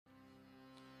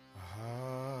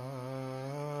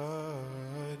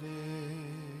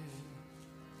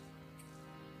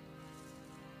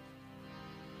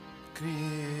Krishna,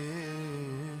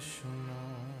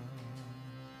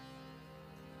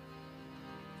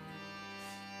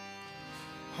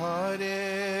 Hare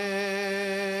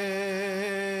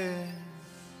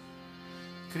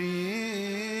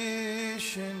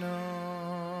Krishna.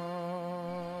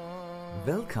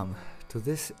 Welcome to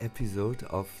this episode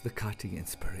of the Kartik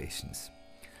Inspirations.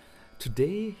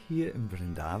 Today here in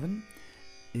Vrindavan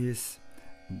is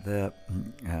the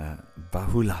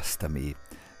Bahulastami,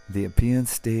 the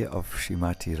appearance day of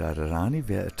Srimati Radharani,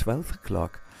 where at 12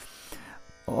 o'clock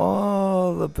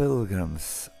all the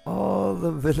pilgrims, all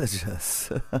the villagers,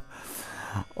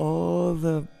 all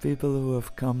the people who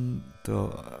have come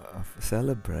to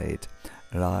celebrate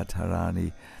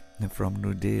Radharani from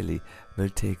New Delhi will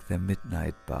take their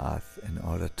midnight bath in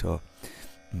order to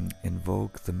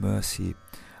invoke the mercy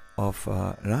of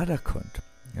Radhakund.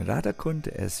 Radhakund,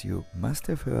 as you must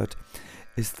have heard,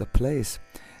 is the place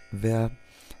where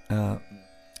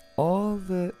all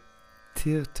the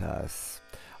tirthas,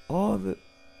 all the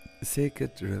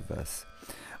sacred rivers,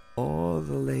 all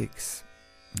the lakes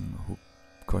who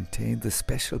contain the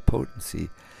special potency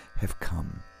have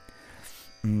come.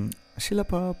 Srila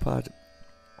Prabhupada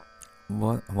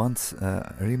once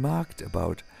remarked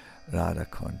about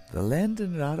Radhakund. The land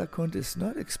in Radhakund is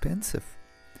not expensive.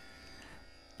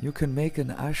 You can make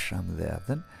an ashram there.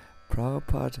 Then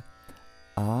Prabhupada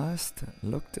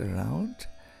looked around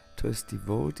to his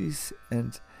devotees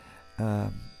and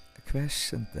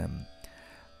questioned them,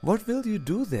 "What will you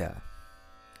do there?"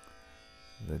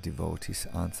 The devotees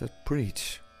answered,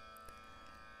 "Preach."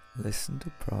 Listen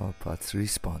to Prabhupada's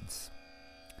response.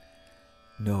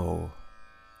 "No,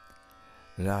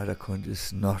 Radhakund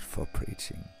is not for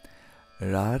preaching.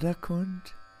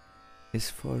 Radhakund is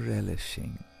for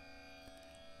relishing."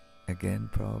 Again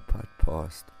Prabhupada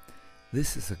paused.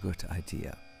 This is a good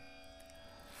idea.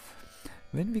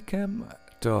 When we come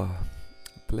to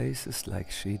places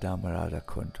like Sridham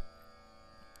Radhakund,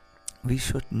 we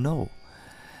should know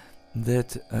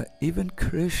that even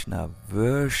Krishna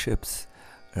worships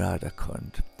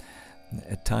Radhakund.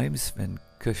 At times when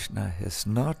Krishna has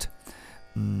not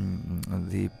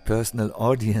the personal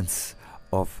audience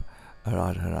of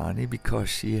Radharani, because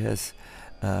she has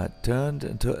turned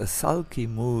into a sulky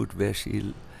mood where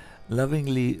she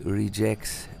lovingly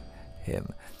rejects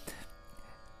him.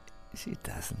 She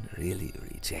doesn't really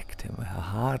reject him. Her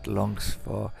heart longs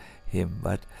for him,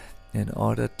 but in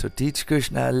order to teach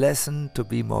Krishna a lesson, to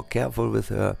be more careful with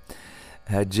her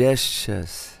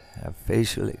gestures, her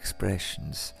facial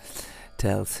expressions,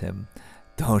 tells him,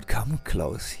 "Don't come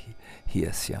close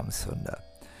here, Shyam Sundar."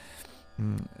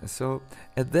 So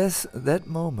at that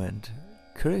moment,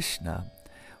 Krishna,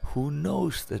 who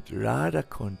knows that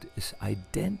Radhakund is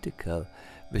identical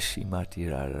with Srimati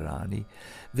Radharani,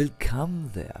 will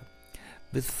come there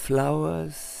with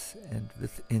flowers and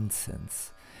with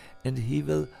incense, and he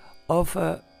will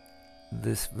offer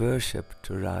this worship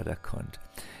to Radhakund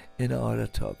in order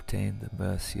to obtain the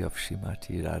mercy of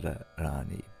Srimati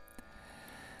Radharani.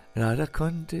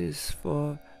 Radhakund is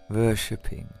for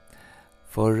worshipping,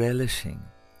 for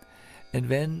relishing, and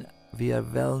when we are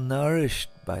well nourished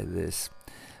by this,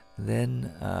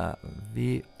 then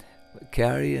we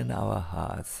carry in our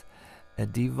hearts a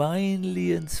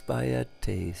divinely inspired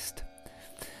taste,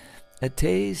 a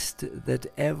taste that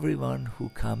everyone who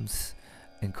comes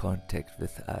in contact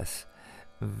with us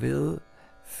will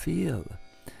feel.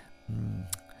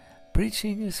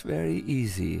 Preaching is very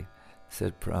easy,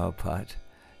 said Prabhupada.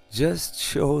 Just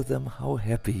show them how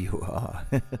happy you are.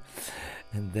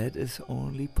 And that is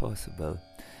only possible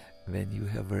when you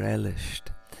have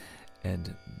relished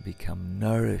and become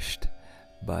nourished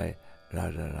by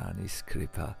Radharani's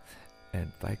kripa,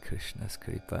 and by Krishna's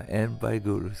kripa, and by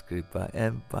Guru's kripa,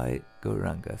 and by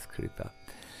Gauranga's kripa.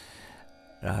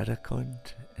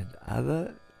 Radhakund and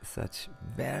other such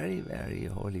very, very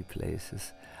holy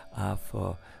places are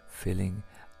for filling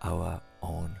our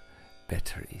own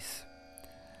batteries.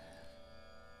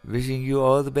 Wishing you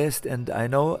all the best, and I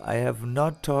know I have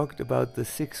not talked about the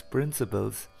 6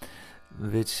 principles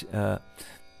which help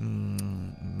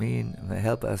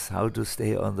us how to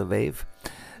stay on the wave.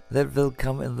 That will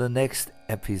come in the next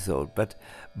episode. But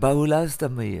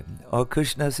Bahulastami, or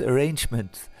Krishna's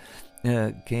arrangement,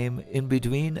 came in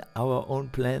between our own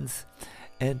plans,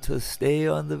 and to stay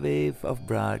on the wave of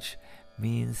Braj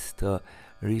means to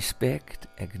respect,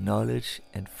 acknowledge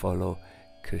and follow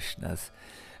Krishna's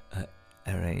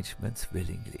arrangements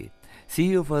willingly. See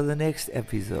you for the next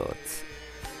episodes.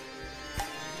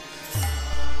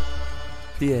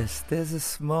 Yes, there's a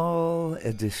small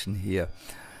addition here.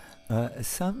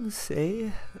 Some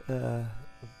say,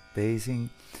 basing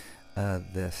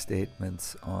their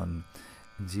statements on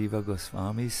Jiva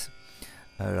Goswami's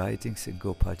writings in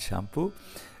Gopal Champu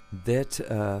that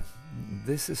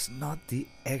this is not the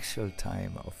actual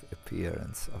time of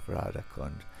appearance of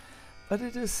Radhakund, but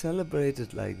it is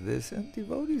celebrated like this, and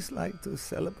devotees like to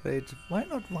celebrate. Why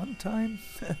not one time?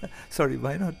 Sorry,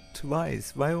 why not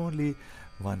twice? Why only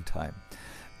one time?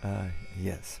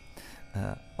 Yes.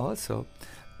 Also,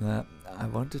 I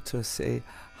wanted to say,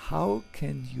 how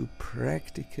can you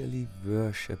practically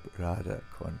worship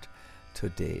Radhakund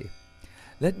today?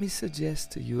 Let me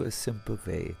suggest to you a simple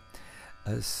way.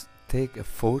 Take a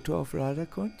photo of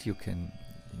Radhakund. You can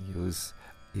use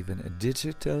even a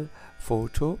digital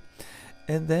photo,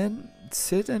 and then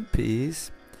sit in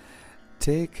peace,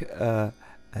 take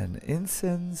an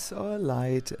incense or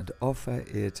light and offer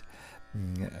it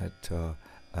to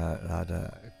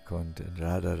Radhakund and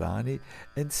Radharani,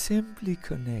 and simply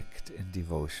connect in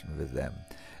devotion with them,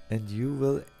 and you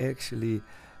will actually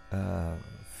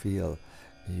feel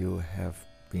you have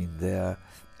been there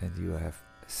and you have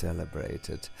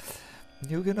celebrated.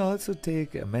 You can also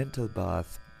take a mental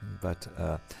bath, but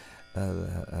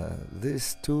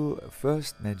these two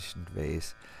first mentioned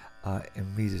ways are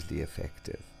immediately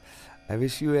effective. I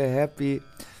wish you a happy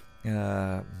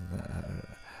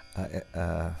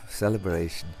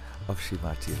celebration of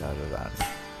Srimati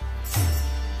Radharani.